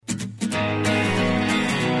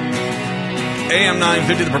AM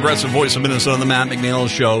 950, the progressive voice of Minnesota, the Matt McNeil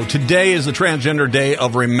Show. Today is the Transgender Day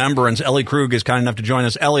of Remembrance. Ellie Krug is kind enough to join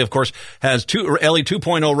us. Ellie, of course, has Ellie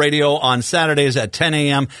 2.0 radio on Saturdays at 10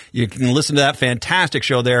 a.m. You can listen to that fantastic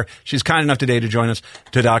show there. She's kind enough today to join us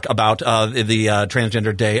to talk about the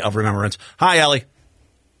Transgender Day of Remembrance. Hi, Ellie.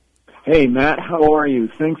 Hey, Matt, how are you?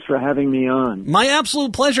 Thanks for having me on. My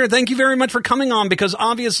absolute pleasure. Thank you very much for coming on, because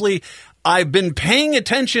obviously I've been paying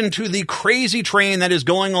attention to the crazy train that is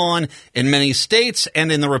going on in many states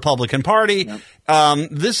and in the Republican Party. Yep.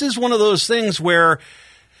 This is one of those things where,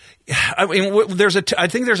 I mean, I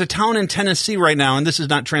think there's a town in Tennessee right now, and this is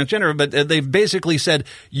not transgender, but they've basically said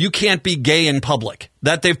you can't be gay in public.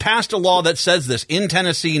 That they've passed a law that says this in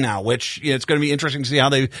Tennessee now, which it's going to be interesting to see how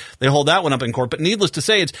they hold that one up in court. But needless to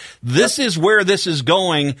say, this is where this is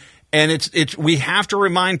going, and we have to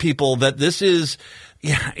remind people that this is,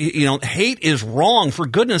 hate is wrong. For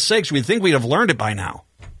goodness sakes, we'd think we'd have learned it by now.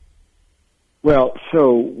 Well,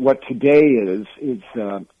 so what today is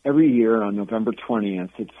every year on November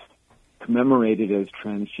 20th, it's commemorated as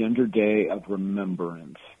Transgender Day of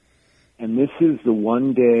Remembrance. And this is the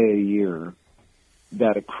one day a year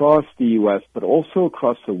that across the U.S., but also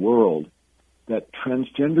across the world, that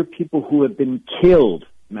transgender people who have been killed,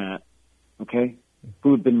 Matt, okay,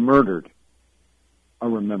 who have been murdered, are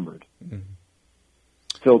remembered. Mm-hmm.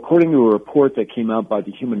 So according to a report that came out by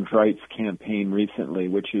the Human Rights Campaign recently,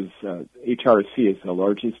 which is HRC is the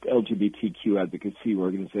largest LGBTQ advocacy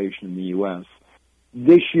organization in the U.S.,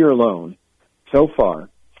 this year alone, so far,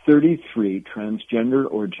 33 transgender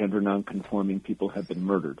or gender nonconforming people have been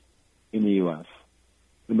murdered in the U.S.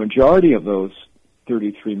 The majority of those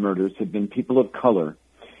 33 murders have been people of color,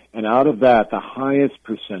 and out of that, the highest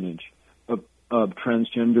percentage of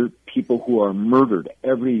transgender people who are murdered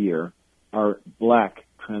every year are black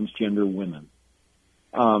transgender women.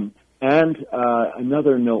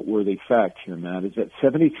 Another noteworthy fact here, Matt, is that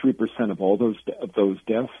 73% of all those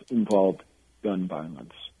deaths involved gun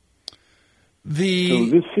violence. So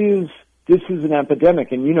this is an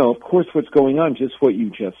epidemic, and of course, what's going on? Just what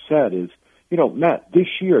you just said is, Matt, this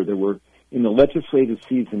year in the legislative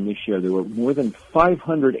season this year, there were more than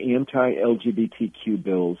 500 anti-LGBTQ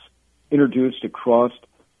bills introduced across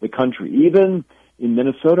the country. Even in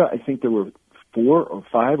Minnesota, I think there were 4 or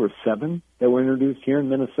 5 or 7 that were introduced here in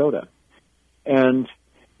Minnesota. And,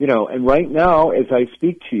 and right now, as I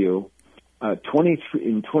speak to you,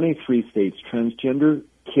 in 23 states, transgender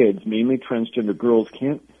kids, mainly transgender girls,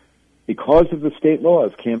 because of the state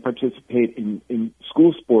laws, can't participate in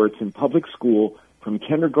school sports in public school from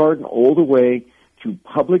kindergarten all the way through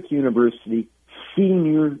public university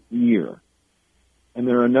senior year. And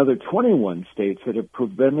there are another 21 states that have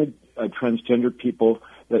prevented transgender people,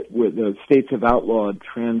 the states have outlawed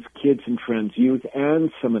trans kids and trans youth and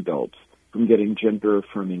some adults from getting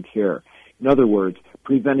gender-affirming care. In other words,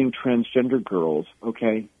 preventing transgender girls,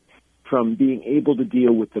 from being able to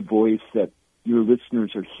deal with the voice that your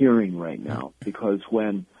listeners are hearing right now. Because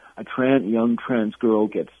when a young trans girl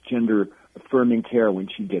gets gender-affirming care, when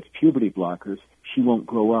she gets puberty blockers, she won't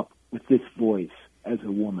grow up with this voice as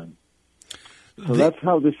a woman. So that's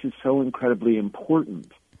how this is so incredibly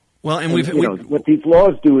important. Well, and what these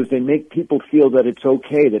laws do is they make people feel that it's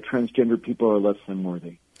okay that transgender people are less than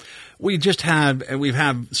worthy. We've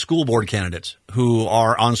had school board candidates who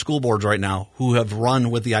are on school boards right now who have run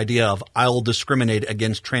with the idea of I will discriminate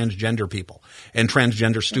against transgender people and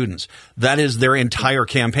transgender students. That is their entire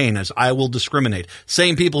campaign, is I will discriminate.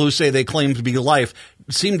 Same people who say they claim to be life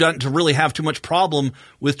seem to really have too much problem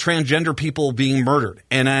with transgender people being murdered.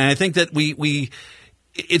 And I think that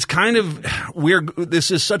it's kind of weird.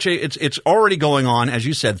 This is it's already going on, as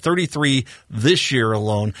you said, 33 this year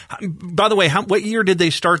alone. By the way, what year did they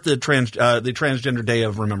start the Transgender Day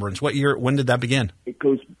of Remembrance? When did that begin? It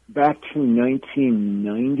goes back to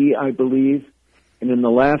 1990, I believe. And in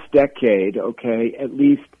the last decade, at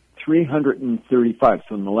least 335.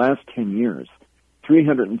 So in the last 10 years,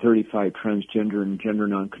 335 transgender and gender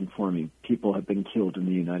nonconforming people have been killed in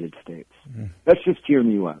the United States. Mm. That's just here in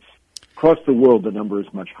the U.S. Across the world, the number is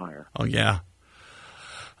much higher. Oh, yeah.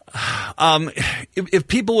 If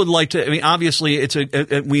people would like to, obviously,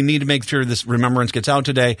 we need to make sure this remembrance gets out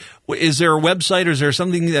today. Is there a website, or is there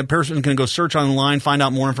something that person can go search online, find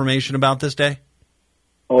out more information about this day?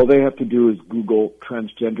 All they have to do is Google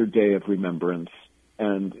Transgender Day of Remembrance,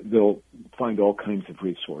 and they'll find all kinds of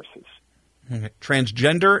resources. Okay.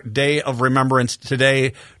 Transgender Day of Remembrance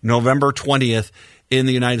today, November 20th. In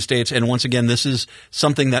the United States. And once again, this is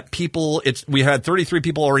something that we had 33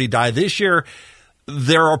 people already die this year.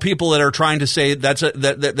 there are people that are trying to say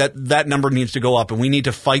that number needs to go up, and we need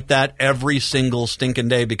to fight that every single stinking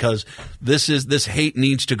day, because this hate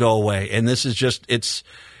needs to go away, and this is just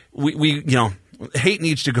hate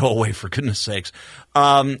needs to go away, for goodness sakes.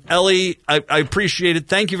 Ellie, I appreciate it.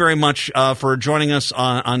 Thank you very much for joining us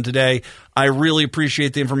on today. I really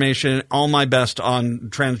appreciate the information. All my best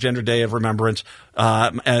on Transgender Day of Remembrance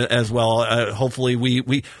as well.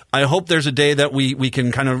 Hopefully, I hope there's a day that we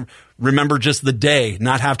can kind of remember just the day,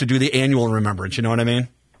 not have to do the annual remembrance. You know what I mean?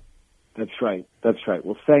 That's right.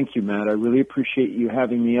 Well, thank you, Matt. I really appreciate you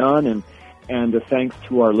having me on, and thanks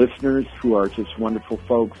to our listeners who are just wonderful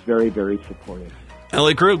folks, very, very supportive.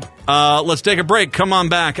 Ellie Krug, let's take a break. Come on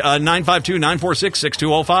back,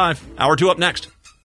 952-946-6205. Hour 2 up next.